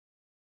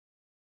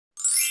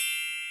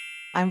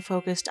I'm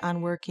focused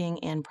on working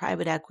in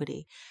private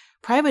equity.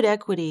 Private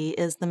equity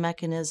is the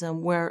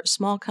mechanism where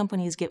small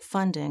companies get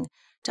funding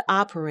to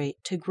operate,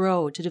 to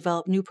grow, to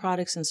develop new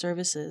products and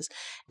services.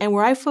 And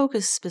where I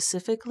focus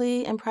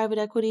specifically in private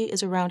equity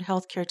is around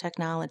healthcare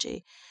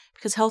technology,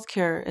 because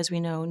healthcare, as we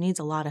know, needs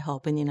a lot of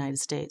help in the United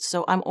States.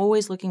 So I'm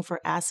always looking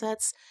for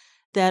assets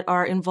that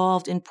are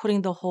involved in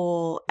putting the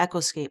whole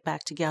ecoscape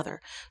back together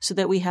so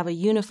that we have a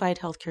unified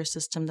healthcare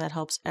system that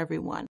helps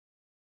everyone.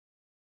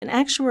 An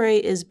actuary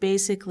is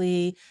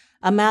basically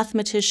a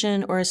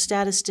mathematician or a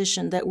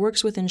statistician that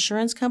works with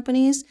insurance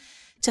companies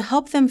to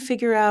help them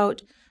figure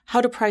out how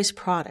to price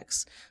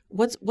products.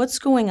 What's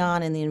going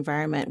on in the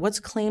environment? What's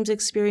claims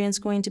experience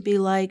going to be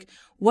like?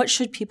 What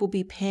should people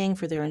be paying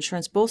for their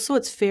insurance, both so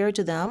it's fair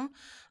to them,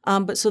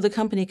 but so the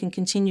company can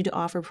continue to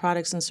offer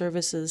products and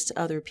services to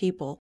other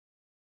people.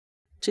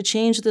 To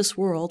change this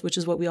world, which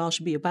is what we all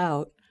should be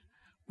about,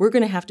 we're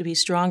going to have to be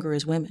stronger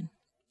as women.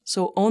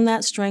 So own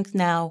that strength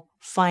now,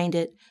 find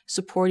it,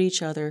 support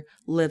each other,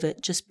 live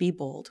it, just be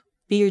bold.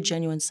 Be your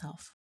genuine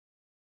self.